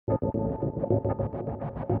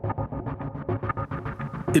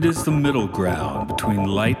It is the middle ground between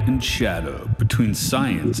light and shadow, between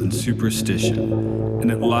science and superstition,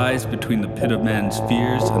 and it lies between the pit of man's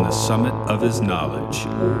fears and the summit of his knowledge.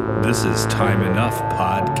 This is Time Enough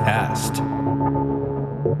Podcast.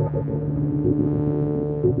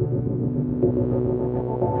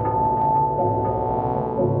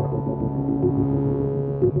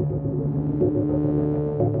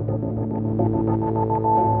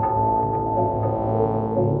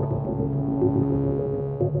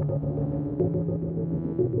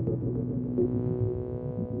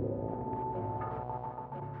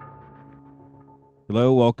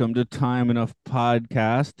 Hello, welcome to Time Enough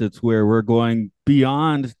Podcast. It's where we're going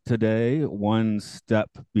beyond today, one step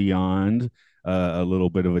beyond, a little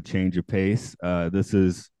bit of a change of pace. This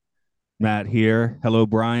is Matt here. Hello,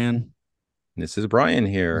 Brian. This is Brian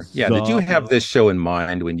here. Yeah, did you Sup? have this show in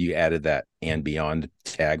mind when you added that "and beyond"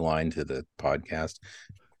 tagline to the podcast?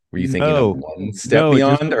 Were you thinking of No, one step no,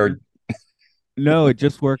 beyond, or it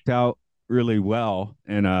just worked out really well,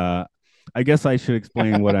 and I guess I should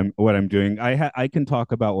explain what I'm doing. I can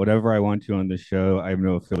talk about whatever I want to on this show. I have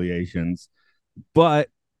no affiliations, but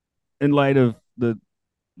in light of the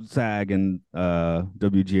SAG and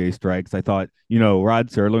WGA strikes, I thought, Rod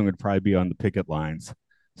Serling would probably be on the picket lines.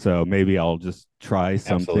 So maybe I'll just try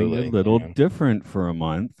something a absolutely? little Yeah. different for a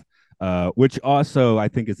month, which also I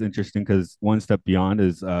think is interesting because One Step Beyond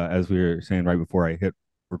is, as we were saying right before I hit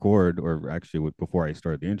record, or actually before I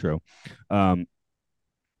started the intro, um,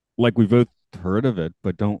 like we both heard of it,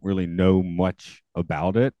 but don't really know much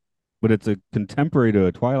about it. But it's a contemporary to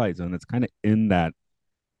a Twilight Zone. It's kind of in that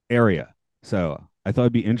area. So I thought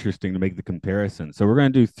it'd be interesting to make the comparison. So we're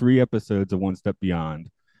going to do 3 episodes of One Step Beyond.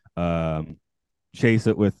 Um, chase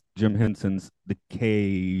it with Jim Henson's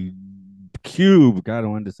Cube. God, I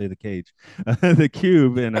wanted to say the cage, the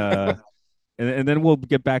Cube, and then we'll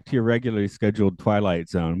get back to your regularly scheduled Twilight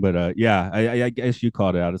Zone. But yeah, I guess you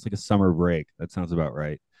called it out. It's like a summer break. That sounds about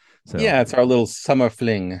right. So Yeah, it's our little summer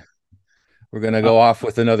fling. We're gonna uh, go off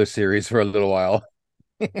with another series for a little while.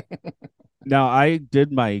 now I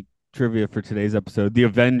did my trivia for today's episode, the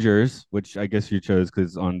Avengers, which I guess you chose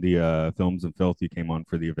because on the Films and Filth you came on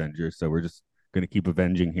for the Avengers. So we're just gonna keep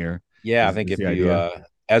avenging here. Yeah, I think Is if the you idea?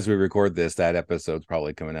 as we record this, that episode's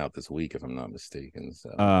probably coming out this week, if I'm not mistaken. So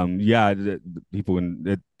Yeah, people when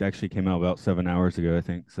it actually came out about 7 hours ago, I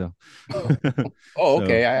think. So, oh, so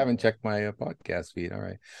okay. I haven't checked my podcast feed. All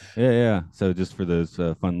right. yeah. So just for those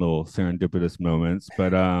fun little serendipitous moments,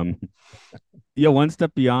 but yeah, One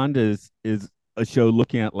Step Beyond is a show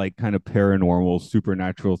looking at like kind of paranormal,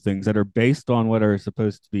 supernatural things that are based on what are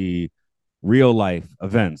supposed to be real life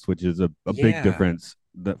events, which is a big Yeah, difference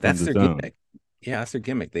from that's the their zone. gimmick. Yeah, that's their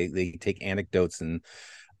gimmick. They take anecdotes and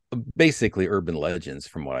basically urban legends,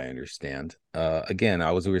 from what I understand. Again,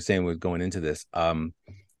 we were saying was going into this.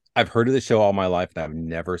 I've heard of the show all my life, and I've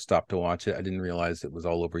never stopped to watch it. I didn't realize it was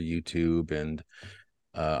all over YouTube, and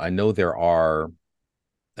I know there are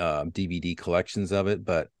DVD collections of it,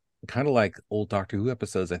 but kind of like old Doctor Who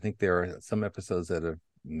episodes, I think there are some episodes that have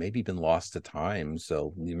maybe been lost to time.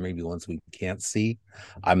 So maybe ones we can't see.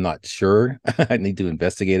 I'm not sure. I need to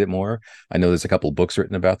investigate it more. I know there's a couple of books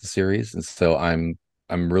written about the series, and so I'm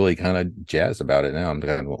really kind of jazzed about it now. I'm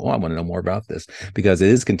kind of, oh, I want to know more about this because it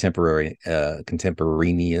is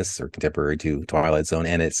contemporaneous or contemporary to Twilight Zone,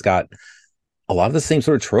 and it's got a lot of the same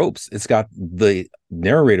sort of tropes. It's got the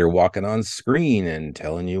narrator walking on screen and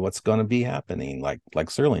telling you what's going to be happening, like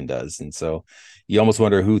Serling does. And so you almost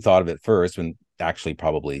wonder who thought of it first, when actually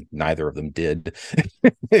probably neither of them did.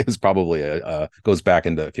 It was probably a goes back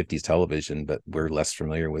into 50s television, but we're less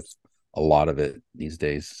familiar with a lot of it these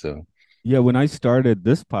days. So Yeah, when I started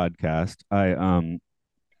this podcast,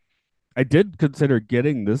 I did consider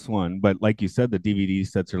getting this one, but like you said, the DVD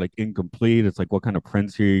sets are like incomplete. It's like what kind of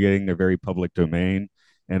prints are you getting? They're very public domain,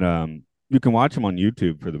 and you can watch them on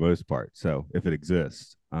YouTube for the most part. So if it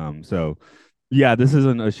exists, so yeah, this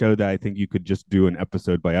isn't a show that I think you could just do an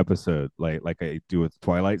episode by episode like I do with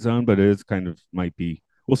Twilight Zone, but it is kind of might be.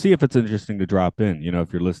 We'll see if it's interesting to drop in.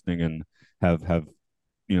 If you're listening and have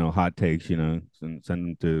hot takes, and send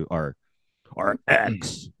them to our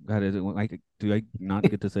X. God, is it like? Do I not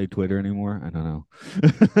get to say Twitter anymore? I don't know.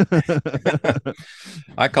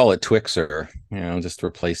 I call it Twixer, just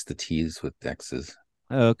replace the T's with X's.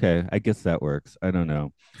 Okay, I guess that works. I don't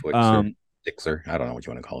know. Twixer, Um, Dixer. I don't know what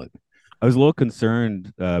you want to call it. I was a little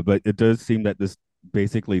concerned, but it does seem that this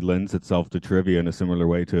basically lends itself to trivia in a similar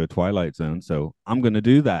way to a Twilight Zone. So I'm going to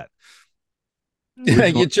do that.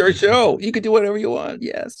 Original. It's your show. You can do whatever you want.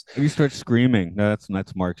 Yes. You start screaming. No,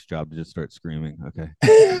 that's Mark's job to just start screaming. Okay.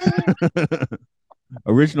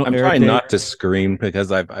 Original I'm air trying date. not to scream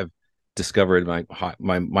because I've discovered my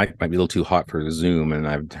mic might be a little too hot for Zoom, and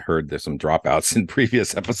I've heard there's some dropouts in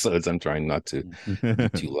previous episodes. I'm trying not to be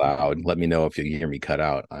too loud. Let me know if you hear me cut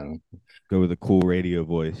out. I don't. Go with a cool radio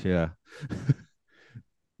voice. Yeah.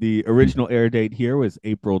 The original air date here was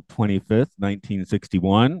April 25th,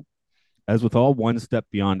 1961. As with all One Step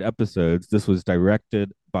Beyond episodes, this was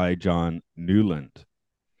directed by John Newland,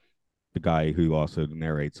 the guy who also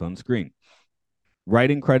narrates on screen.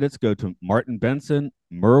 Writing credits go to Martin Benson,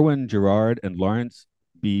 Merwin Gerard, and Lawrence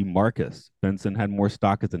B. Marcus. Benson had more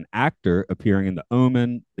stock as an actor, appearing in The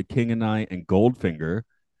Omen, The King and I, and Goldfinger.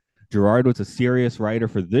 Gerard was a serious writer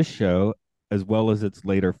for this show, as well as its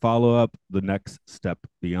later follow-up, The Next Step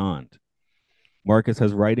Beyond. Marcus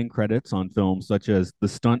has writing credits on films such as The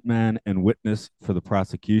Stuntman and Witness for the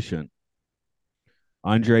Prosecution.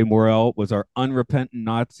 Andre Morel was our unrepentant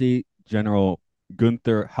Nazi, General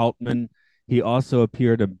Gunther Hauptmann. He also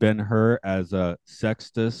appeared in Ben-Hur as a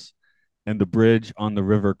Sextus and The Bridge on the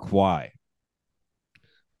River Kwai.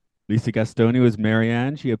 Lisa Gastoni was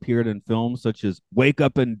Marianne. She appeared in films such as Wake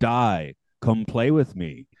Up and Die, Come Play With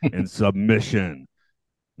Me, and Submission.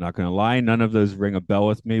 Not going to lie, none of those ring a bell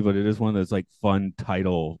with me, but it is one of those like fun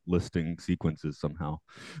title listing sequences somehow.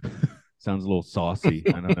 Sounds a little saucy.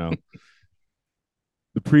 I don't know.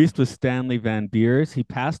 The priest was Stanley Van Beers. He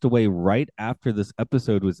passed away right after this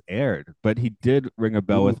episode was aired, but he did ring a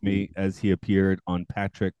bell with me as he appeared on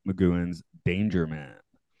Patrick McGowan's Danger Man,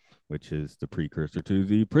 which is the precursor to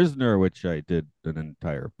The Prisoner, which I did an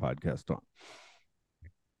entire podcast on.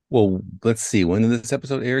 Well, let's see. When this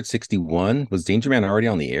episode aired, 61. Was Danger Man already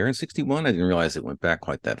on the air in 61? I didn't realize it went back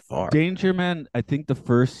quite that far. Danger Man, I think the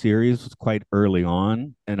first series was quite early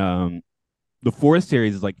on, and the fourth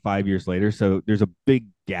series is like 5 years later, so there's a big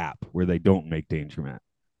gap where they don't make Danger Man.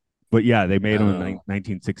 But yeah, they made them in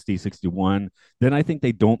 1960, 61. Then I think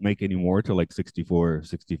they don't make any more till like 64,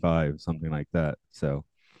 65, something like that. So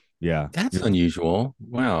yeah. That's unusual.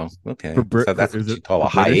 Wow. Okay. So that's what you call a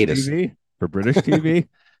hiatus. TV? For British TV?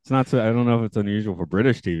 It's not so, I don't know if it's unusual for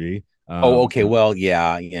British TV. Okay. Well,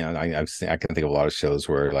 yeah. I can think of a lot of shows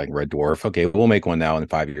where like Red Dwarf. Okay, we'll make one now, and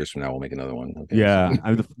 5 years from now, we'll make another one. Okay, yeah.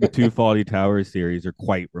 The two Fawlty Towers series are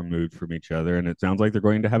quite removed from each other, and it sounds like they're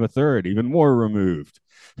going to have a third, even more removed.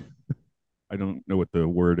 I don't know what the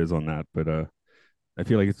word is on that, but I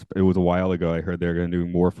feel like it was a while ago. I heard they're going to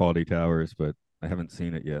do more Fawlty Towers, but I haven't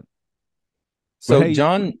seen it yet. So hey,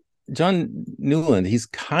 John Newland, he's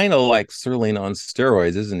kind of like Serling on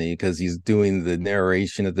steroids, isn't he? Because he's doing the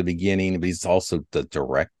narration at the beginning, but he's also the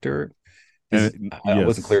director. I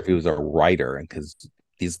wasn't clear if he was a writer, because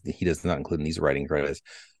he does not include in these writing credits.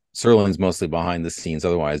 Serling's mostly behind the scenes,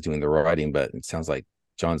 otherwise doing the writing, but it sounds like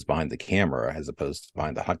John's behind the camera as opposed to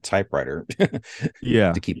behind the hot typewriter.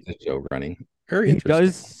 Yeah, to keep the show running. Very interesting. He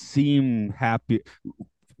does seem happy.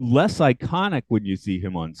 Less iconic when you see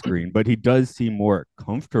him on screen, but he does seem more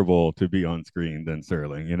comfortable to be on screen than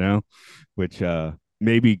Serling, which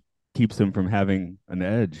maybe keeps him from having an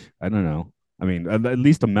edge. I don't know. I mean, at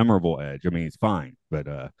least a memorable edge. I mean, he's fine, but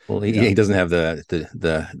he doesn't have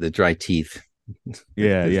the dry teeth.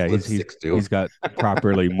 Yeah, he's got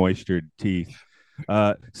properly moistured teeth.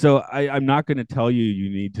 So I'm not going to tell you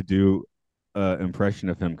need to do impression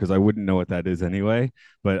of him because I wouldn't know what that is anyway.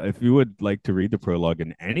 But if you would like to read the prologue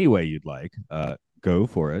in any way you'd like, go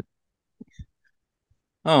for it.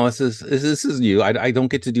 Oh, this is you. I don't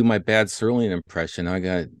get to do my bad Serling impression. I'm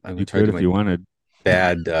gonna try to do if you wanted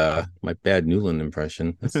my bad Newland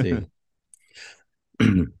impression. Let's see.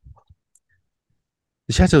 The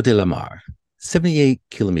Chateau de la Mare, 78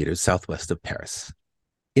 kilometers southwest of Paris.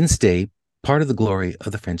 In stay, part of the glory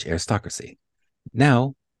of the French aristocracy.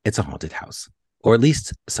 Now it's a haunted house, or at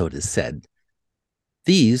least so it is said.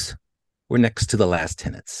 These were next to the last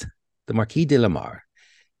tenants, the Marquis de la Mare,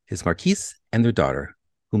 his marquise, and their daughter,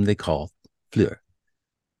 whom they call Fleur.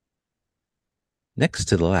 Next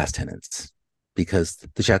to the last tenants, because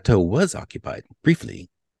the chateau was occupied briefly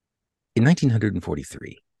in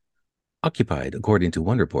 1943, occupied, according to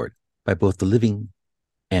one report, by both the living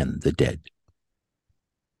and the dead.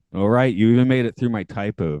 All right, you even made it through my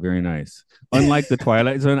typo. Very nice. Unlike the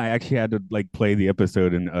Twilight Zone, I actually had to like play the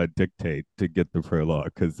episode and dictate to get the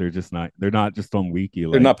prologue because they're not just on Wiki.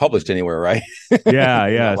 They're not published anywhere, right?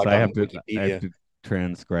 Yeah. So I have to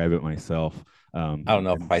transcribe it myself. I don't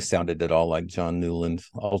know if I sounded at all like John Newland.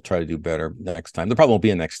 I'll try to do better next time. There probably won't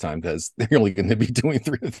be a next time because they're only going to be doing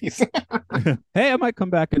 3 of these. Hey, I might come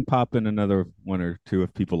back and pop in another 1 or 2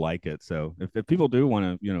 if people like it. So if people do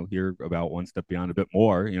want to, hear about One Step Beyond a bit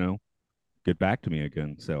more, get back to me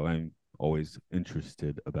again. So I'm always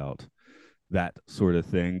interested about that sort of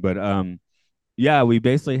thing. But Yeah, we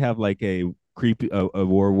basically have like a creepy a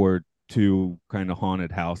World War II kind of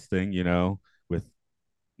haunted house thing, with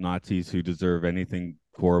Nazis who deserve anything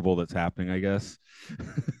horrible that's happening, I guess.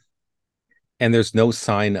 And there's no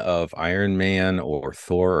sign of Iron Man or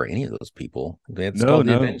Thor or any of those people. It's No, called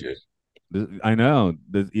the no. Avengers I know.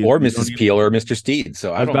 or You don't Mrs. even Peel or Mr. Steed.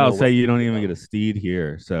 So I I was don't about know to say what. you don't even get a steed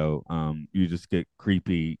here, so you just get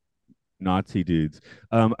creepy Nazi dudes.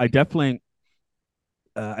 I definitely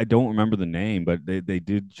I don't remember the name, but they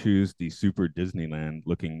did choose the Super Disneyland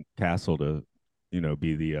looking castle to,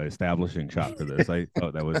 be the establishing shot for this. I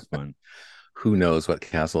thought that was fun. Who knows what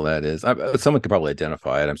castle that is? Someone could probably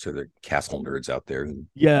identify it. I'm sure there are castle nerds out there who know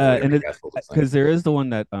Yeah, what and every it castle looks like. because there is the one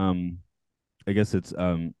that I guess it's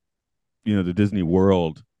the Disney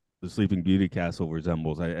World, the Sleeping Beauty castle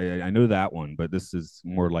resembles. I know that one, but this is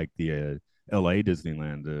more like the L.A.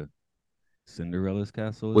 Disneyland. Cinderella's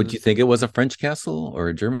castle, is Would it? you think it was a French castle or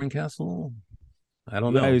a German castle? I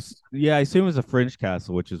don't Yeah, know. yeah, I assume it's a French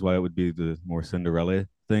castle, which is why it would be the more Cinderella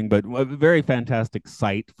thing. But a very fantastic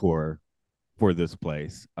site for this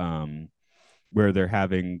place, where they're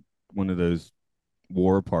having one of those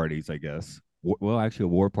war parties, I guess. Well, actually, a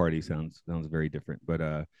war party sounds very different,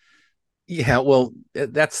 but Yeah, well,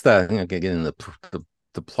 that's the again the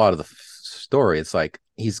plot of the story. It's like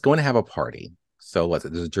he's going to have a party. So what's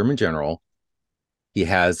it? There's a German general. He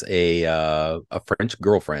has a French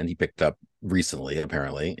girlfriend he picked up recently,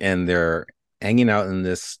 apparently, and they're hanging out in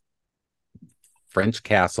this French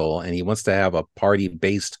castle, and he wants to have a party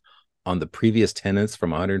based on the previous tenants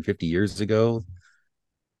from 150 years ago.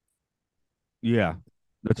 yeah,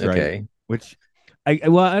 that's right. Okay. Which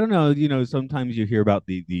well, I don't know. Sometimes you hear about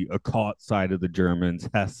the occult side of the Germans,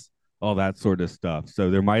 Hess, all that sort of stuff. So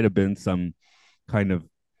there might have been some kind of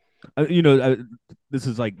this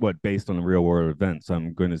is like what based on a real world event. So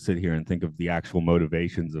I'm going to sit here and think of the actual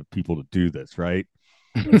motivations of people to do this, right?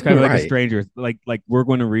 It's kind of like a Right. stranger, like we're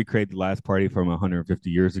going to recreate the last party from 150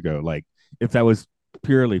 years ago. Like if that was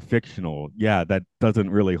purely fictional, yeah, that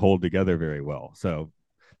doesn't really hold together very well. So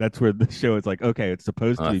that's where the show is like, okay, it's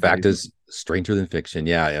supposed to be Fact based. is stranger than fiction.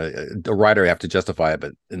 Yeah, a writer have to justify it,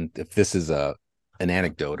 but if this is a an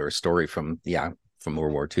anecdote or a story from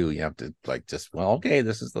World War II, you have to like just well, okay,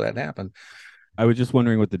 this is that happened. I was just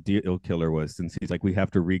wondering what the deal killer was, since he's like, we have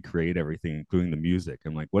to recreate everything, including the music.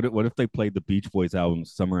 I'm like, what if they played the Beach Boys album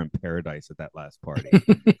 "Summer in Paradise" at that last party?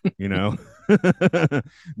 You know,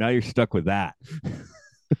 now you're stuck with that.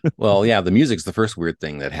 Well, yeah, the music's the first weird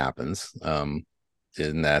thing that happens.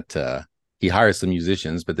 In that he hires some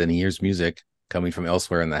musicians, but then he hears music coming from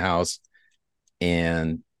elsewhere in the house,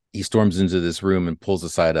 and he storms into this room and pulls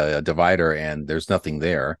aside a divider, and there's nothing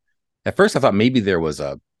there. At first, I thought maybe there was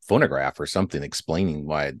a phonograph or something explaining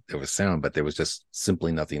why there was sound, but there was just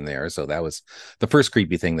simply nothing there. So that was the first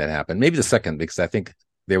creepy thing that happened. Maybe the second, because I think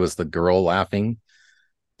there was the girl laughing,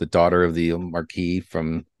 the daughter of the Marquis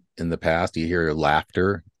from in the past. You hear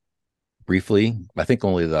laughter briefly. I think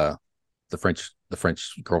only the French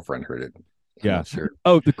girlfriend heard it. I'm Yeah. not sure.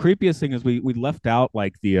 Oh, the creepiest thing is we left out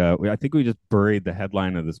like I think we just buried the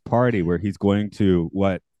headline of this party where he's going to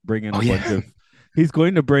bring in Oh a bunch yeah, of he's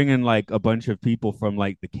going to bring in like a bunch of people from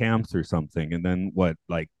like the camps or something, and then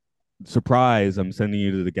like surprise, I'm sending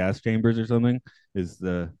you to the gas chambers or something is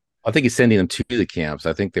the I think he's sending them to the camps.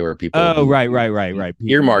 I think there were people oh, who right, people like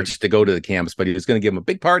earmarked to go to the camps, but he was going to give them a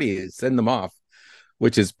big party, send them off,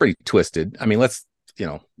 which is pretty twisted. I mean, you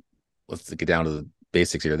know, let's get down to the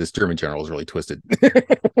basics here. This German general is really twisted.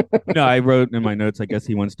 no, I wrote in my notes, I guess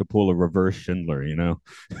he wants to pull a reverse Schindler.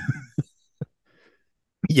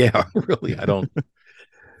 Yeah, really. I don't.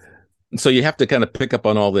 So you have to kind of pick up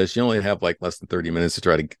on all this. You only have like less than 30 minutes to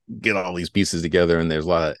try to get all these pieces together, and there's a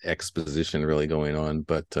lot of exposition really going on.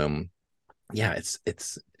 But yeah,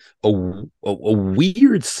 it's a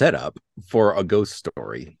weird setup for a ghost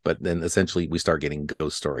story. But then essentially we start getting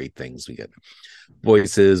ghost story things. We get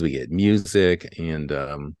voices, we get music,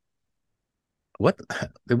 and what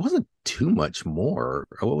there wasn't too much more.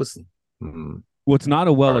 What was Well, it's not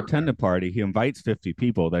a well or, attended party. He invites 50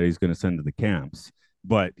 people that he's going to send to the camps,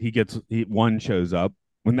 but one shows up.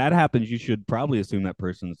 When that happens, you should probably assume that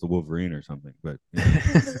person's the Wolverine or something. But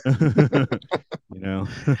you know,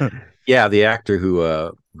 yeah, the actor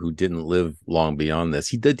who didn't live long beyond this,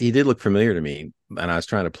 he did look familiar to me, and I was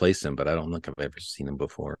trying to place him, but I don't think I've ever seen him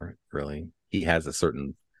before. Really, he has a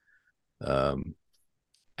certain um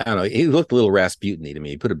I don't know. He looked a little Rasputin-y to me.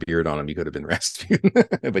 He put a beard on him. He could have been Rasputin,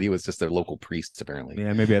 but he was just a local priest, apparently.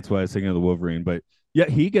 yeah, maybe that's why I was thinking of the Wolverine. But yeah,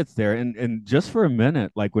 he gets there, and just for a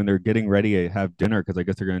minute, like when they're getting ready to have dinner, because I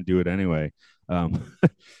guess they're going to do it anyway.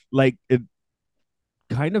 Like it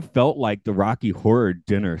kind of felt like the Rocky Horror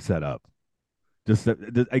dinner setup. Just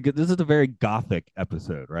this is a very gothic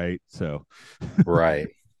episode, right? So, Right.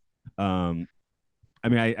 um, I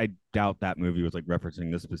mean, I doubt that movie was like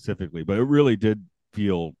referencing this specifically, but it really did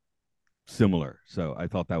feel similar. So I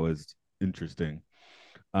thought that was interesting.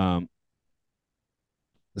 Um,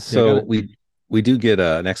 let's see, I got So it. we do get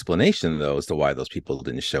an explanation though as to why those people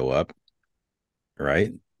didn't show up,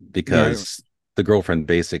 right? Right, Because the girlfriend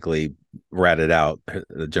basically ratted out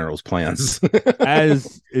the general's plans.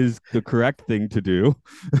 as is the correct thing to do.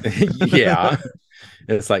 Yeah.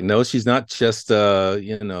 It's like, no, she's not just a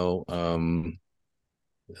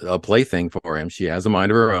plaything for him. She has a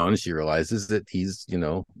mind of her own. She realizes that he's,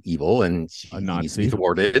 evil and A he needs to be Nazi.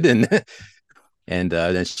 thwarted, and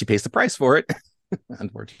then she pays the price for it,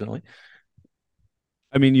 unfortunately.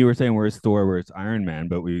 I mean, you were saying where's Thor, where's Iron Man,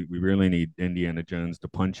 but we really need Indiana Jones to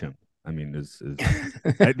punch him. I mean,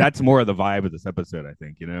 that's more of the vibe of this episode, I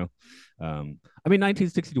think. I mean,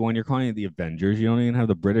 1961. You're calling it the Avengers. You don't even have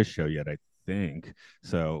the British show yet, I think.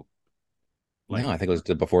 So, No, like, I think it was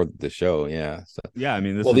before the show. Yeah. So, yeah. I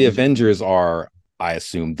mean, this well, is the this. Avengers are, I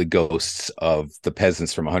assume, the ghosts of the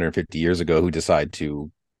peasants from 150 years ago who decide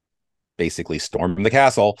to basically storm the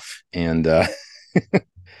castle, and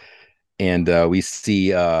we see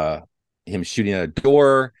him shooting at a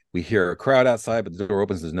door. We hear a crowd outside, but the door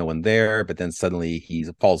opens. There's no one there. But then suddenly he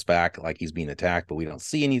falls back like he's being attacked, but we don't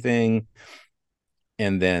see anything.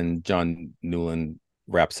 And then John Newland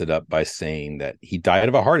wraps it up by saying that he died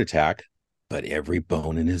of a heart attack, but every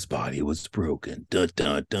bone in his body was broken. Dun,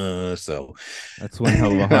 dun, dun. So That's one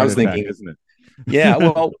hell of a I heart was attack, thinking, isn't yeah, it?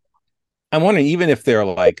 well, I'm wondering, even if they're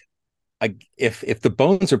like, if the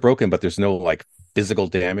bones are broken, but there's no like physical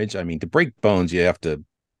damage. I mean, to break bones, you have to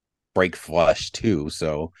break flesh too.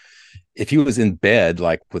 So if he was in bed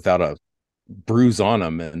like without a bruise on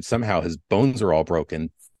him and somehow his bones are all broken,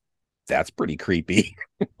 that's pretty creepy.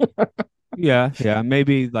 Yeah, yeah.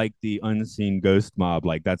 Maybe like the unseen ghost mob.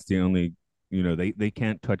 Like that's the only. They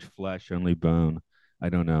can't touch flesh, only bone. I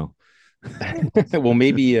don't know. Well,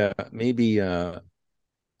 maybe I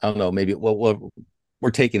don't know, maybe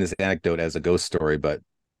we're taking this anecdote as a ghost story, but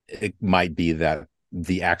it might be that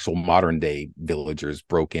the actual modern day villagers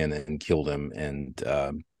broke in and killed him and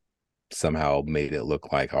somehow made it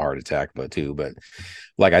look like a heart attack, but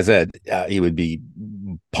like I said, he would be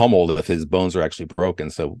pummeled if his bones are actually broken.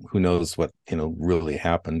 So who knows what really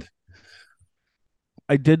happened.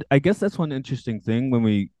 I guess that's one interesting thing when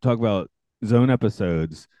we talk about zone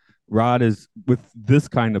episodes. Rod is with this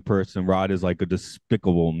kind of person. Rod is like a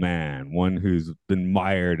despicable man, one who's been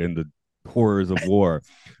mired in the horrors of war,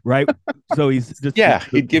 right? So he's just Yeah,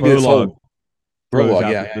 the he'd give you this prologue whole throws prologue.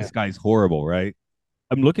 out Yeah, that yeah. this guy's horrible, right?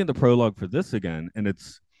 I'm looking at the prologue for this again, and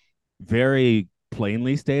it's very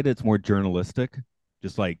plainly stated. It's more journalistic,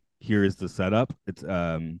 just like here is the setup.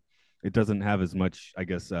 It doesn't have as much, I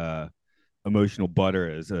guess, emotional butter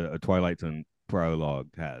as a Twilight Zone prologue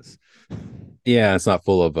has. Yeah, it's not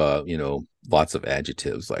full of lots of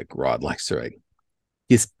adjectives like Rod likes to write.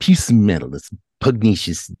 It's piece of metal, it's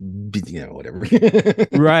pugnacious, whatever.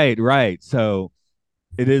 Right, right. So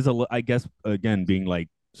it is I guess again being like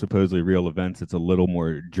supposedly real events, it's a little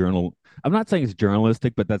more journal. I'm not saying it's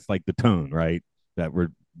journalistic, but that's like the tone, right? That we're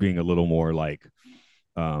being a little more like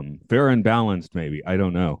fair and balanced, maybe. I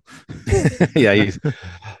don't know. Yeah,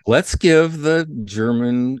 let's give the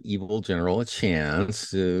German evil general a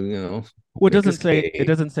chance to, Well, make his it case.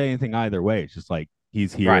 doesn't say anything either way. It's just like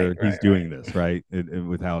he's Right, here, he's right, right. doing this, right?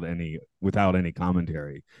 Without any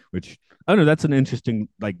commentary, which I don't know, that's an interesting,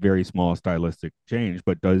 like very small stylistic change,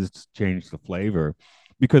 but does change the flavor.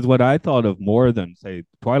 Because what I thought of more than say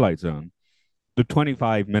Twilight Zone, the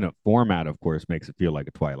 25-minute format, of course, makes it feel like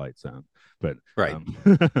a Twilight Zone. But Right.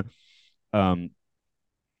 um, um,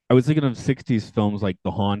 I was thinking of '60s films like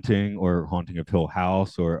The Haunting or Haunting of Hill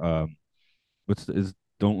House or is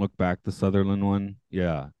Don't Look Back, the Sutherland one.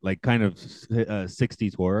 Yeah, like kind of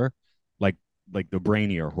 '60s horror, like the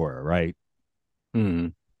brainier horror, right? Hmm.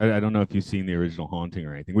 I don't know if you've seen the original Haunting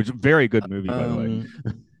or anything, which is a very good movie, by the way.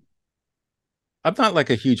 Um, I'm not like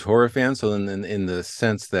a huge horror fan, so in the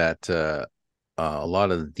sense that a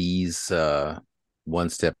lot of these one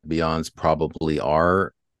step beyonds probably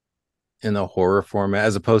are in a horror format,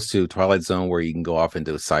 as opposed to Twilight Zone, where you can go off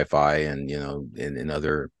into sci-fi and in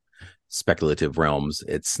other speculative realms.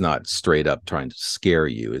 It's not straight up trying to scare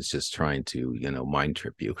you, it's just trying to mind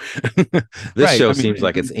trip you. This Right. show I mean, seems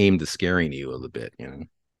like it's aimed at scaring you a little bit.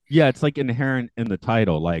 yeah, it's like inherent in the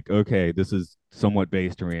title. Like, okay, this is somewhat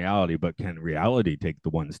based in reality, but can reality take the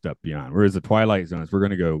one step beyond? Whereas the Twilight Zones, we're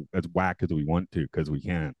going to go as whack as we want to because we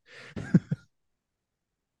can.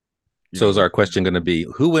 So is our question going to be,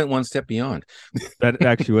 who went one step beyond? That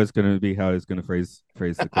actually was going to be how I was going to phrase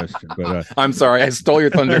the question. But I'm sorry, I stole your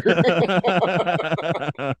thunder.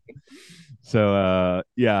 So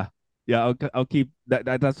yeah, I'll keep that,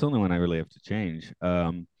 that's the only one I really have to change.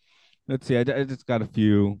 Let's see, I just got a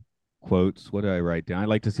few quotes. What did I write down? I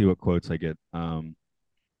like to see what quotes I get.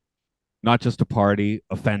 Not just a party,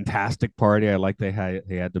 a fantastic party. I like they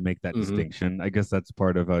had to make that distinction. I guess that's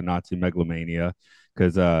part of Nazi megalomania,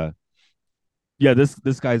 because yeah,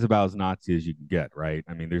 this guy's about as Nazi as you can get, right?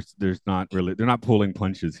 I mean, there's not really, they're not pulling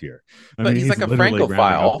punches here. I But mean, he's like a literally rounding up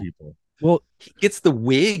Francophile. people. Well, he gets the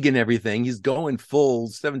wig and everything. He's going full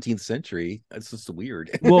 17th century. That's just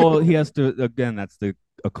weird. well, he has to, again, that's the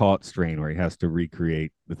occult strain where he has to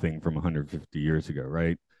recreate the thing from 150 years ago,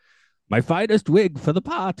 right? My finest wig for the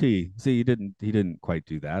party. See, he didn't quite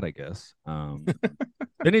do that, I guess.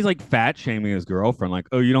 Then he's like fat shaming his girlfriend, like,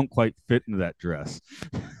 oh, you don't quite fit into that dress.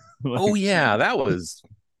 Like, oh yeah, that was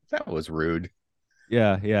rude.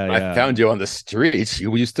 Yeah. I found you on the streets.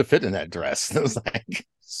 You used to fit in that dress. I was like,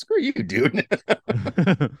 screw you, dude.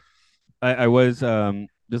 I was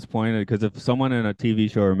disappointed because if someone in a TV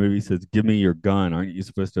show or movie says, "Give me your gun," aren't you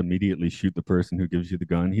supposed to immediately shoot the person who gives you the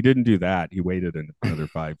gun? He didn't do that. He waited another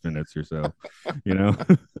 5 minutes or so, you know.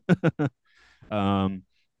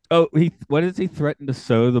 Oh, what does he threaten to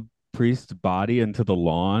sew the priest's body into the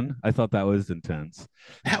lawn? I thought that was intense.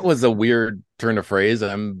 That was a weird turn of phrase.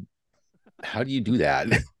 How do you do that?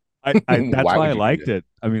 That's why I liked it.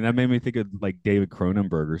 I mean, that made me think of like David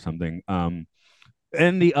Cronenberg or something.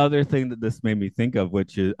 And the other thing that this made me think of,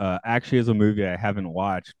 which is actually is a movie I haven't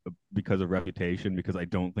watched because of reputation, because I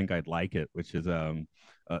don't think I'd like it, which is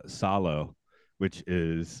Salo, which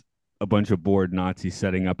is a bunch of bored Nazis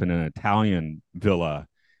setting up in an Italian villa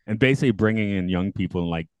and basically bringing in young people and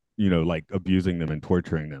like, like abusing them and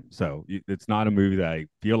torturing them. So it's not a movie that I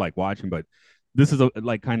feel like watching, but this is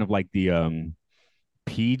like kind of like the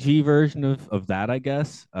PG version of that, I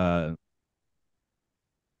guess.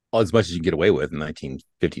 As much as you can get away with in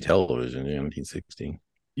 1950 television, 1960.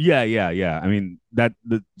 Yeah. I mean,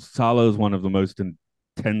 the Salo is one of the most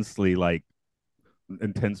intensely like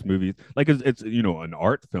intense movies. Like it's an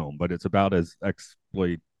art film, but it's about as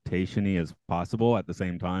exploitation-y as possible at the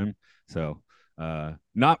same time. So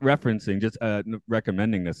not referencing, just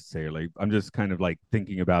recommending necessarily. I'm just kind of like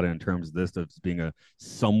thinking about it in terms of this as being a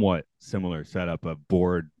somewhat similar setup of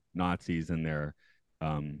bored Nazis in their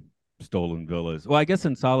stolen villas. Well, I guess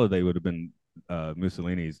in Salo they would have been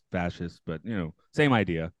Mussolini's fascists, but same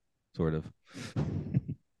idea, sort of.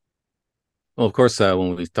 Well, of course,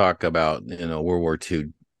 when we talk about World War II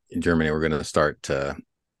in Germany, we're going to start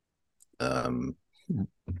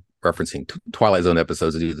referencing Twilight Zone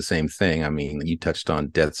episodes that do the same thing. I mean, you touched on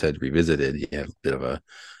Death's Head Revisited. You have a bit of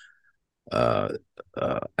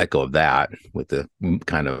a echo of that with the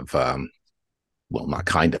kind of well, not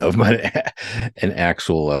kind of, but an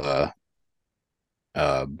actual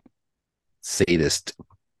sadist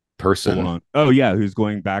person. Oh yeah, who's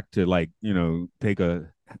going back to like take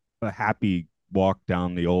a happy walk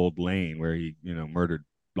down the old lane where he murdered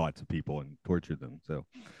lots of people and tortured them. So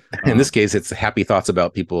in this case, it's happy thoughts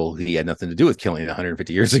about people he had nothing to do with killing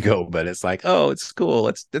 150 years ago, but it's like, oh, it's cool,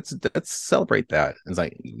 let's celebrate that. It's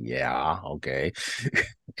like, yeah, okay.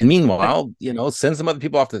 And meanwhile, send some other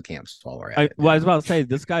people off to the camps while we're at it. Well, I was about to say,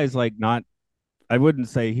 this guy's like not, I wouldn't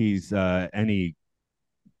say he's any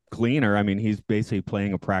cleaner. I mean, he's basically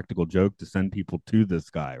playing a practical joke to send people to this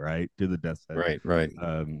guy, right? To the Death's Head. Right.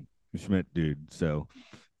 Schmidt dude. So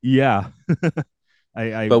yeah.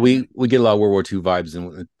 But we get a lot of World War II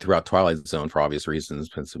vibes throughout Twilight Zone for obvious reasons,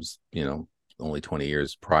 since it was only 20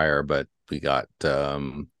 years prior. But we got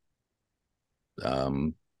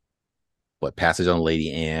what Passage on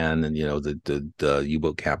Lady Anne, and the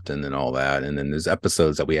U-boat captain and all that, and then there's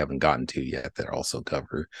episodes that we haven't gotten to yet that also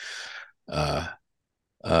cover the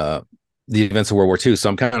events of World War II. So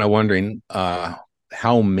I'm kind of wondering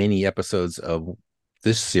how many episodes of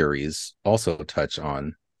this series also touch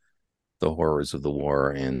on the horrors of the war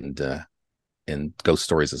and ghost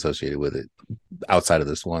stories associated with it outside of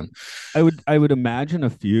this one. I would imagine a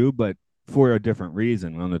few, but for a different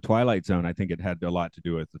reason. On the Twilight Zone, I think it had a lot to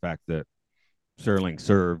do with the fact that Serling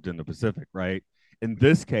served in the Pacific, right? In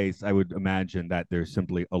this case, I would imagine that there's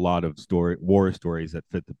simply a lot of war stories that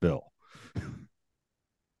fit the bill.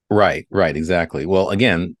 Right, exactly. Well,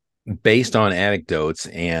 again, based on anecdotes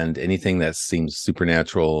and anything that seems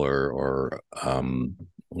supernatural or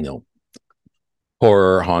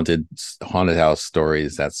horror, haunted house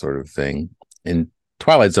stories, that sort of thing. In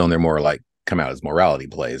Twilight Zone, they're more like come out as morality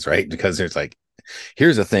plays, right? Because there's like,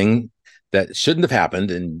 here's a thing that shouldn't have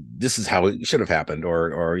happened, and this is how it should have happened,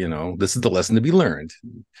 or this is the lesson to be learned.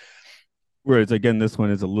 Whereas again, this one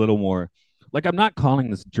is a little more like, I'm not calling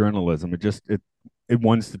this journalism. It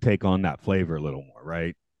wants to take on that flavor a little more,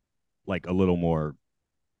 right? Like a little more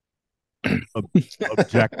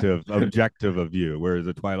objective of view, whereas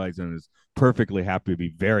the Twilight Zone is perfectly happy to be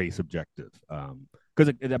very subjective.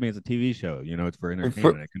 Because I mean, it's a TV show, it's for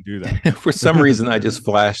entertainment. It can do that. For some reason, I just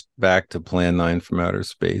flashed back to Plan 9 from Outer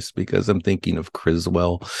Space because I'm thinking of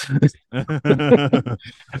Criswell.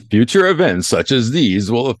 Future events such as these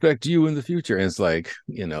will affect you in the future. And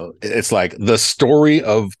it's like the story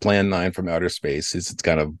of Plan 9 from Outer Space. It's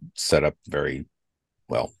kind of set up very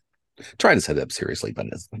well. Trying to set it up seriously, but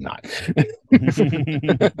it's not.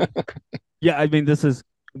 Yeah, I mean, this is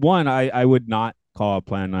one I would not call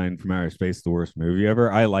Plan 9 from Outer Space the worst movie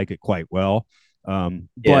ever. I like it quite well.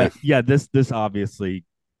 But yeah, this obviously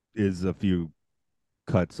is a few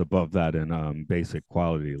cuts above that in basic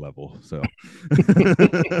quality level. So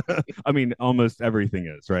I mean, almost everything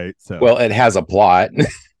is, right? So well, it has a plot.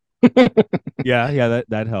 yeah,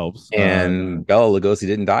 that helps. And Bela Lugosi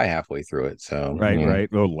didn't die halfway through it, so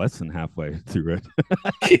right. Well, less than halfway through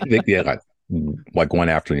it. Yeah, like one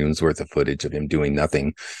afternoon's worth of footage of him doing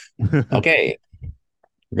nothing. Okay,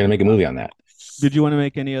 we're gonna make a movie on that. Did you want to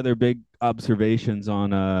make any other big observations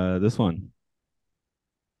on this one?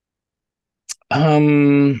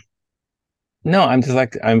 No, I'm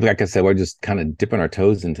like I said, we're just kind of dipping our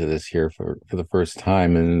toes into this here for the first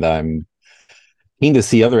time, and I'm keen to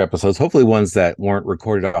see other episodes, hopefully ones that weren't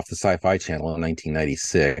recorded off the Sci-Fi Channel in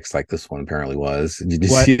 1996, like this one apparently was. Did you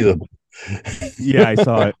see the? Yeah, I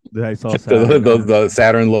saw it. I saw the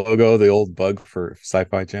Saturn logo, the old bug for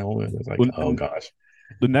Sci-Fi Channel. It was like, oh gosh.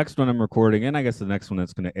 The next one I'm recording, and I guess the next one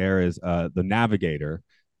that's going to air is The Navigator,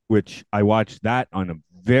 which I watched that on a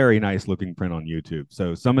very nice looking print on YouTube.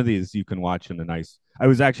 So some of these you can watch in a nice. I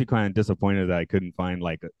was actually kind of disappointed that I couldn't find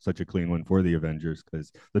like such a clean one for the Avengers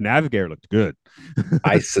because The Navigator looked good.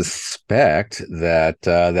 I suspect that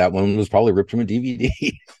that one was probably ripped from a DVD.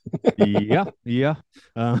 yeah.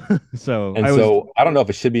 So I don't know if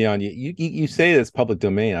it should be on you. You say it's public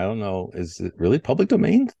domain. I don't know. Is it really public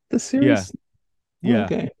domain? This series? Yeah.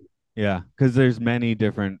 Okay. Yeah, because there's many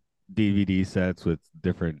different DVD sets with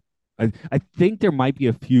different. I think there might be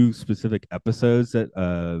a few specific episodes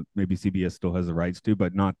that maybe CBS still has the rights to,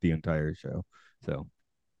 but not the entire show. So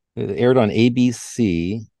it aired on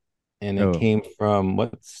ABC, and it came from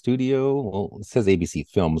what studio? Well, it says ABC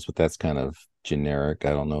Films, but that's kind of generic. I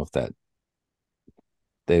don't know if that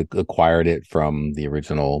they acquired it from the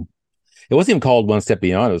original. It wasn't even called One Step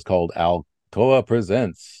Beyond. It was called Alcoa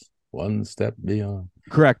Presents One Step Beyond.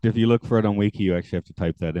 Correct. If you look for it on Wiki, you actually have to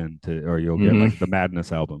type that in or you'll get like the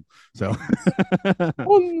Madness album. So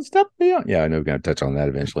One Step Beyond. Yeah, I know we're going to touch on that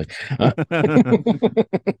eventually.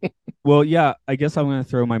 Well, yeah, I guess I'm going to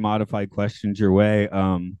throw my modified questions your way.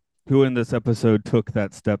 Who in this episode took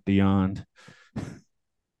that step beyond?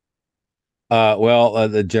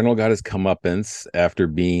 The general got his comeuppance after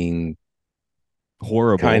being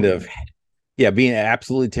horrible, kind of, being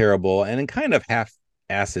absolutely terrible, and then kind of half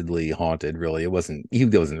acidly haunted. Really, he wasn't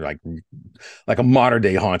like a modern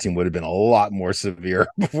day haunting would have been a lot more severe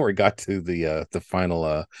before he got to the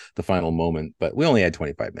final moment. But we only had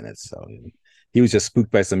 25 minutes, so he was just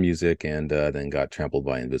spooked by some music and then got trampled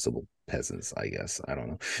by invisible peasants, I guess. I don't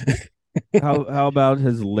know. how about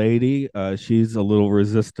his lady? She's a little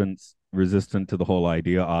resistant to the whole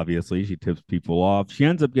idea. Obviously, she tips people off. She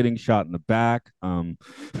ends up getting shot in the back.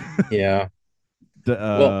 Yeah.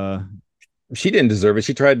 She didn't deserve it.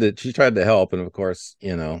 She tried to help, and of course,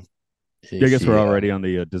 I guess we're already on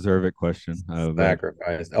the deserve it question.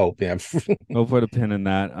 Sacrifice. Oh, yeah. I'll put a pin in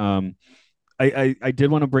that. I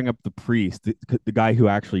did want to bring up the priest, the guy who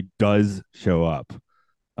actually does show up.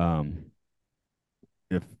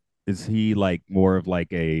 Is he like more of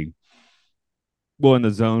like a, well, in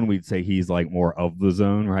the zone we'd say he's like more of the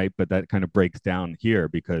zone, right? But that kind of breaks down here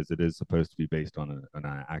because it is supposed to be based on an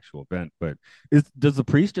actual event. But does the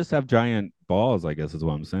priest just have giant balls, I guess is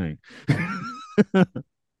what I'm saying.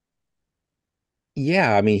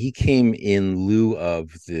 Yeah, I mean, he came in lieu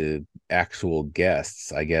of the actual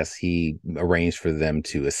guests. I guess he arranged for them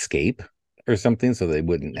to escape or something so they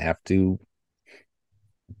wouldn't have to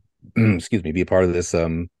excuse me, be a part of this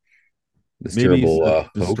this maybe terrible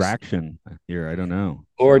distraction here. I don't know.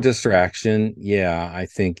 Or distraction. Yeah, I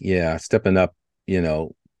think, stepping up,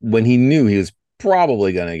 when he knew he was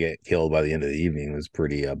probably going to get killed by the end of the evening was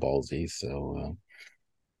pretty ballsy. So,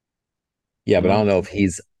 but I don't know if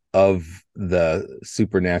he's of the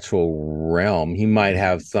supernatural realm. He might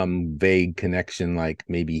have some vague connection, like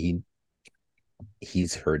maybe he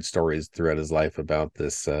he's heard stories throughout his life about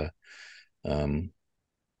this um,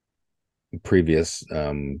 previous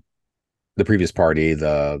the previous party,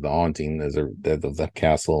 the haunting as the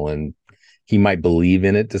castle, and he might believe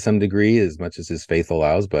in it to some degree as much as his faith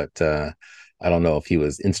allows, but I don't know if he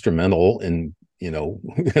was instrumental in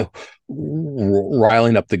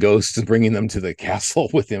riling up the ghosts and bringing them to the castle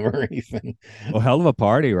with him or anything. Well, hell of a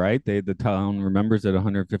party, right? The town remembers it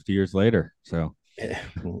 150 years later. So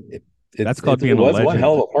it, that's called it being a was one legend.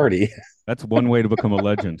 hell of a party. That's one way to become a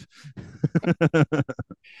legend.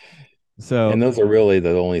 So, and those are really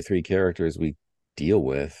the only three characters we deal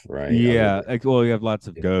with, right? yeah, well, you have lots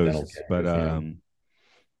of ghosts, but and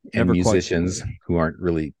never musicians who aren't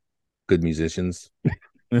really good musicians.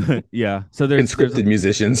 Yeah, so there's conscripted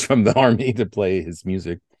musicians from the army to play his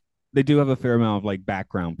music. They do have a fair amount of like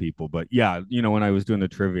background people, but yeah, when I was doing the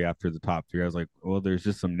trivia after the top three, I was like, well, there's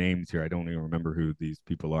just some names here. I don't even remember who these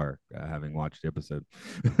people are, having watched the episode.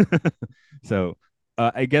 So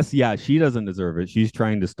I guess, yeah, she doesn't deserve it. She's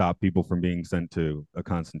trying to stop people from being sent to a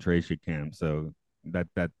concentration camp. So that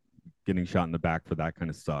getting shot in the back for that kind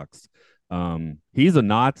of sucks. He's a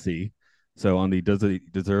Nazi. So on the does he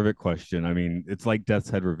deserve it question, I mean, it's like Death's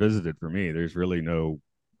Head Revisited for me. There's really no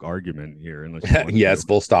argument here unless yes,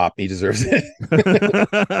 full stop. He deserves it.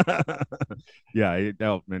 Yeah, he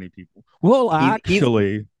dealt many people. Well,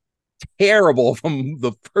 actually, he's terrible from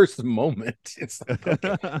the first moment. It's like,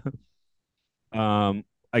 okay.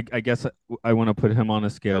 I guess I want to put him on a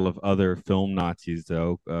scale of other film Nazis,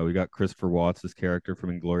 though. We got Christopher Watts' character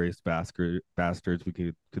from Inglourious Bastards. We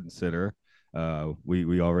could consider.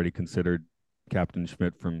 We already considered Captain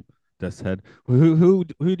Schmidt from Death's Head. Who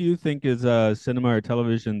do you think is cinema or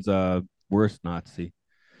television's worst Nazi?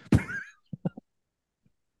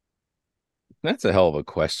 That's a hell of a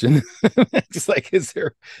question. It's like, is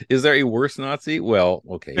there a worse Nazi? Well,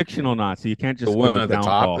 okay, fictional Nazi. You can't just the one at the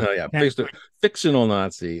top. Oh, yeah, fictional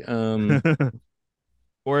Nazi. Or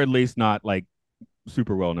at least not like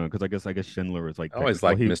super well known, because I guess Schindler was like. I always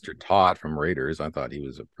liked Mr. Todd from Raiders. I thought he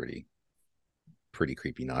was a pretty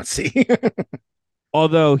creepy Nazi.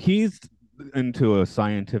 Although he's into a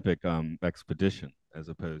scientific expedition as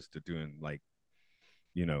opposed to doing like,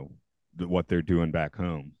 what they're doing back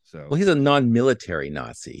home. So, well, he's a non-military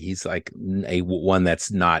Nazi. He's like one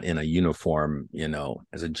that's not in a uniform,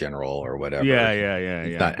 as a general or whatever.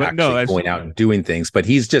 He's not actually going out and doing things, but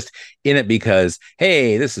he's just in it because,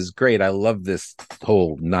 hey, this is great. I love this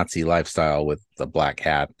whole Nazi lifestyle with the black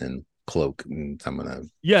hat and cloak, and I'm gonna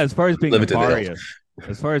as far as being nefarious.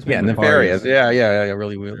 As far as being nefarious,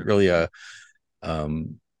 really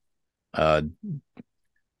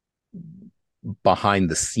behind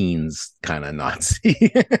the scenes kind of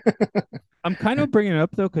Nazi. I'm kind of bringing it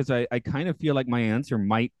up though because I kind of feel like my answer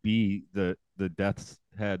might be the Death's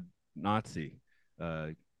Head Nazi,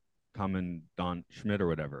 Commandant Schmidt or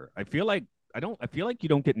whatever. I feel like you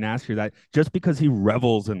don't get nastier that just because he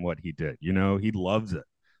revels in what he did. He loves it.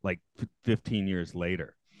 Like 15 years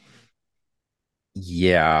later.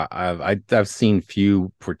 Yeah, I've seen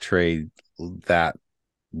few portrayed that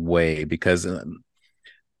way because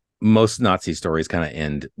most Nazi stories kind of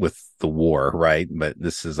end with the war, right? But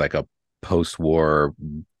this is like a post-war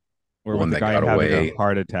or one that got away, a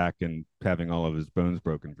heart attack and having all of his bones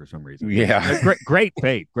broken for some reason. Yeah, great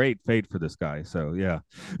fate for this guy. So yeah.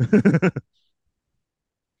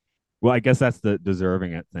 Well, I guess that's the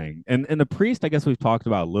deserving it thing, and the priest, I guess we've talked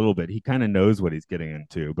about a little bit. He kind of knows what he's getting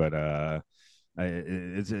into, but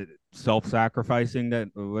is it self-sacrificing that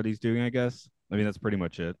what he's doing? I guess. I mean, that's pretty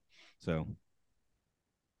much it. So.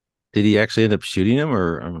 Did he actually end up shooting him,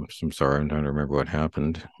 or I'm sorry, I'm trying to remember what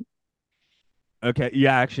happened. Okay,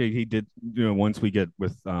 yeah, actually, he did. Once we get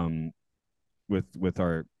with our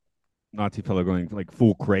Nazi fellow going like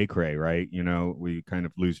full cray, right? We kind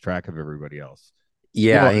of lose track of everybody else.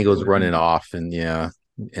 Yeah, he goes running off, and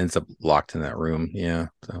ends up locked in that room. Yeah,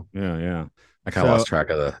 so yeah. I kind of lost track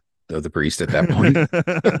of the priest at that point.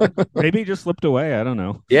 Maybe he just slipped away. I don't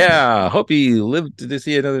know. Yeah, hope he lived to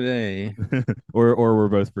see another day. or we're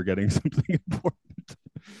both forgetting something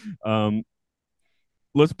important.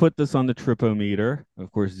 Let's put this on the tripometer. Of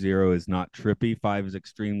course, 0 is not trippy. 5 is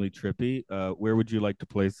extremely trippy. Where would you like to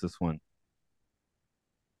place this one?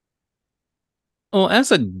 Well,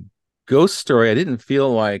 as a ghost story, I didn't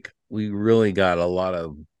feel like we really got a lot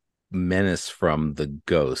of menace from the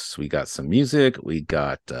ghosts. We got some music, we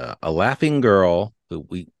got a laughing girl who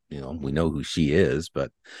we know who she is,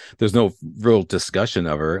 but there's no real discussion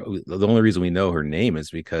of her. The only reason we know her name is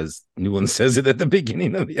because no one says it at the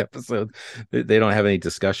beginning of the episode. They don't have any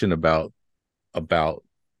discussion about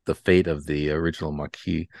the fate of the original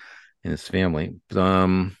Marquis and his family.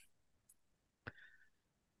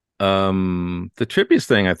 The trippiest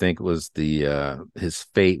thing I think was the his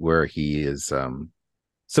fate, where he is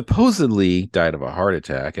supposedly died of a heart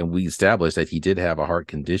attack, and we established that he did have a heart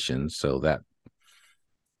condition, so that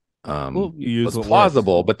Well, you use was what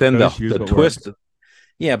plausible. works. But then Just use the what twist, works.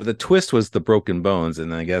 yeah, but the twist was the broken bones,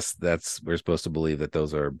 and I guess we're supposed to believe that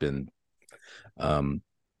those are been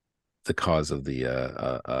the cause of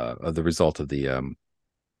the result of the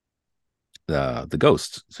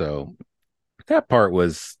ghost. So that part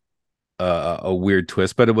was a weird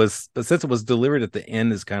twist, but since it was delivered at the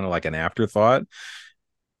end as kind of like an afterthought.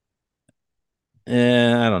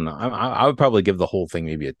 I don't know. I would probably give the whole thing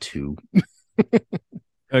maybe a 2.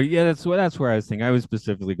 Yeah, that's where I was thinking. I was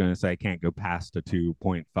specifically going to say I can't go past a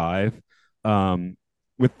 2.5.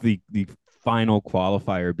 With the final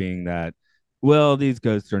qualifier being that, well, these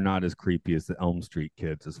ghosts are not as creepy as the Elm Street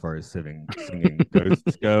kids as far as singing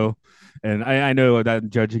ghosts go. And I know that I'm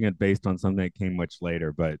judging it based on something that came much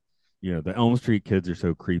later, but the Elm Street kids are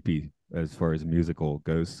so creepy as far as musical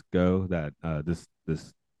ghosts go that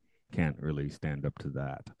this can't really stand up to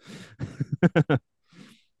that.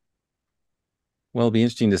 Well, it'll be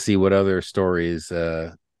interesting to see what other stories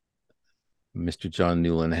Mr. John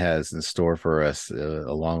Newland has in store for us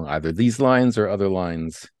along either these lines or other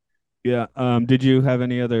lines. Yeah. Did you have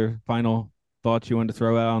any other final thoughts you wanted to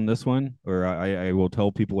throw out on this one, or I will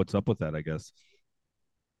tell people what's up with that, I guess.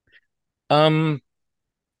 Um,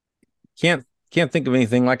 can't think of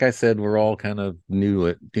anything. Like I said, we're all kind of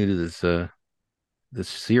new to this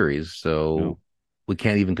series, so No. we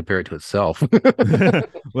can't even compare it to itself.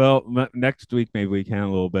 Well, next week maybe we can a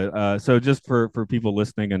little bit. So just for people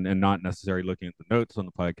listening and not necessarily looking at the notes on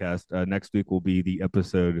the podcast, next week will be the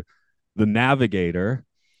episode The Navigator.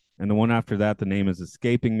 And the one after that, the name is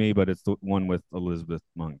escaping me, but it's the one with Elizabeth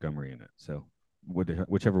Montgomery in it. So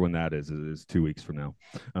whichever one that is 2 weeks from now.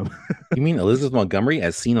 You mean Elizabeth Montgomery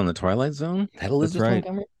as seen on the Twilight Zone? That Elizabeth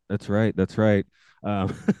Montgomery? That's right.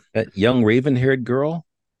 That young raven-haired girl?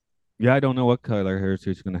 Yeah, I don't know what color hair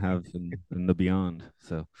she's going to have in the beyond.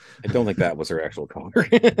 So I don't think that was her actual color.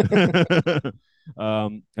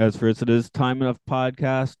 As for it is Time Enough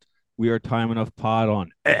Podcast. We are Time Enough Pod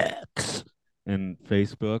on X and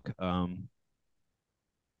Facebook. I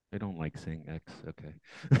don't like saying X. Okay.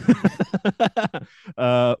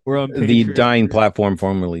 We're on Patreon. The dying platform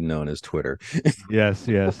formerly known as Twitter. Yes.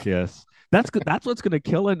 That's good. That's what's going to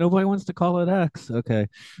kill it. Nobody wants to call it X. Okay.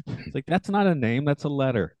 It's like, that's not a name. That's a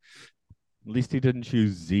letter. At least he didn't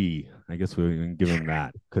choose Z. I guess we can give him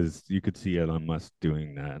that because you could see Elon Musk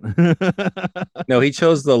doing that. No, he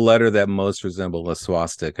chose the letter that most resembled a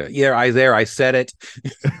swastika. Yeah, I said it.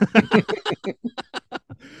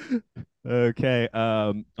 Okay.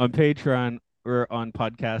 On Patreon, we're on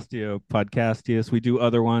Podcastius. We do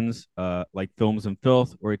other ones like Films and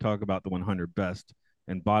Filth, where we talk about the 100 best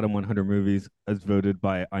and bottom 100 movies as voted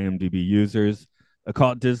by IMDb users.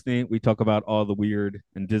 Call It Disney, we talk about all the weird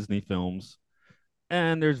and Disney films.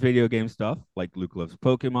 And there's video game stuff like Luke Loves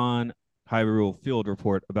Pokemon, Hyrule Field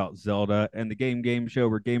Report about Zelda, and the Game Show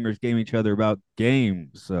where gamers game each other about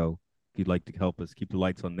games. So if you'd like to help us keep the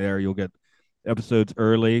lights on there, you'll get episodes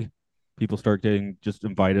early. People start getting just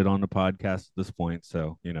invited on the podcast at this point.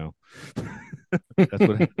 So,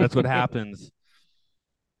 that's what happens.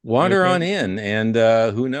 Wander on in, and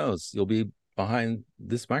who knows? You'll be behind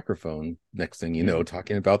this microphone next thing you know,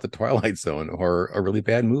 talking about the Twilight Zone or a really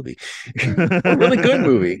bad movie, a really good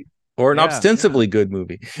movie, or an ostensibly good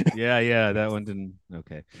movie. Yeah, that one didn't.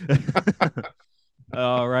 Okay.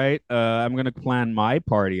 All right. I'm gonna plan my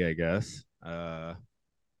party, I guess.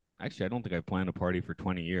 Actually, I don't think I planned a party for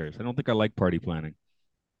 20 years. I don't think I like party planning.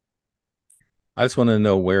 I just want to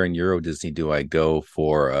know, where in Euro Disney do I go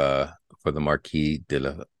for the Marquis de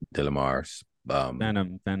la Mars?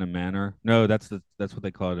 Phantom Manor. No, that's what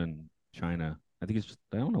they call it in China. I think it's just,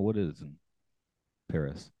 I don't know what it is in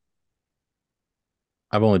Paris.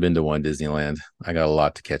 I've only been to one Disneyland. I got a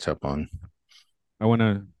lot to catch up on. I want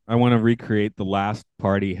to recreate the last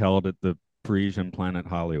party held at the Parisian Planet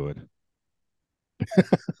Hollywood.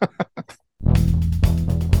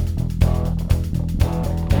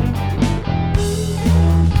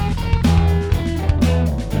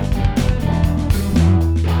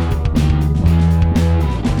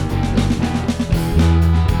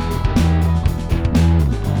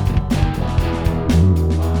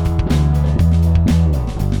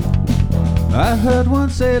 I heard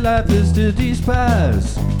one say life is to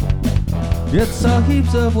despise, yet saw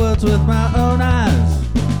heaps of worlds with my own eyes.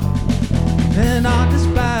 And on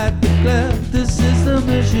despite declare, this is the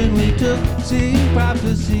mission we took, seeing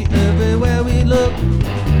prophecy everywhere we look.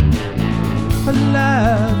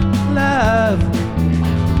 Alive, alive,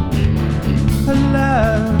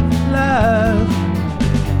 alive. alive.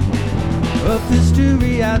 Of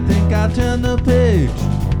history, I think I'll turn the page.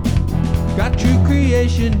 Got true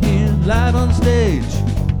creation here, live on stage.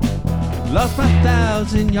 Lost my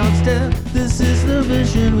 1,000-yard step. This is the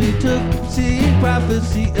mission we took. Seeing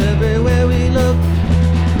prophecy everywhere we look.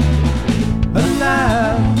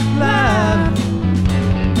 Alive, alive,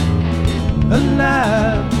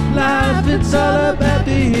 alive, alive. It's all about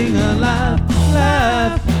being alive,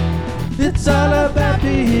 alive. It's all about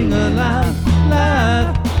being alive,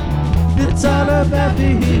 alive. It's all about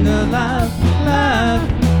being alive, alive.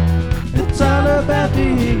 It's all about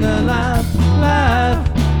being alive, alive.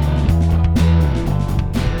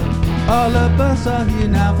 All of us are here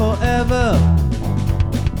now forever.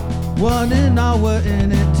 One and all, we're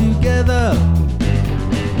in it together.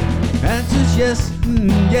 Answers yes,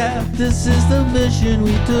 yeah. This is the mission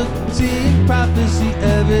we took. Seeing prophecy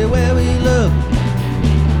everywhere we look.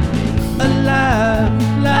 Alive,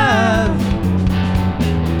 alive,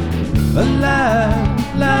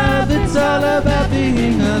 alive, alive. It's all about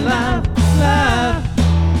being alive, alive.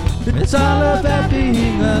 It's all about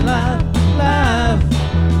being alive, alive.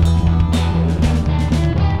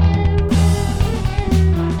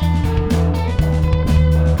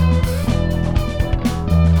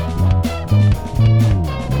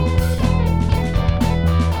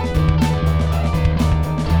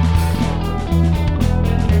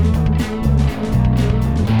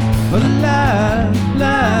 Alive,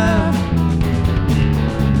 alive,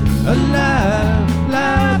 alive,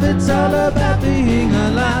 alive. It's all about being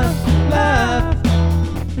alive, alive.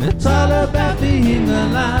 It's all about being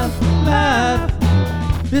alive, alive.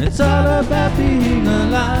 It's all about being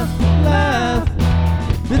alive, alive.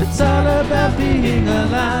 It's all about being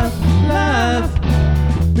alive, alive.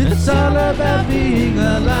 It's all about being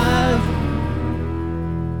alive.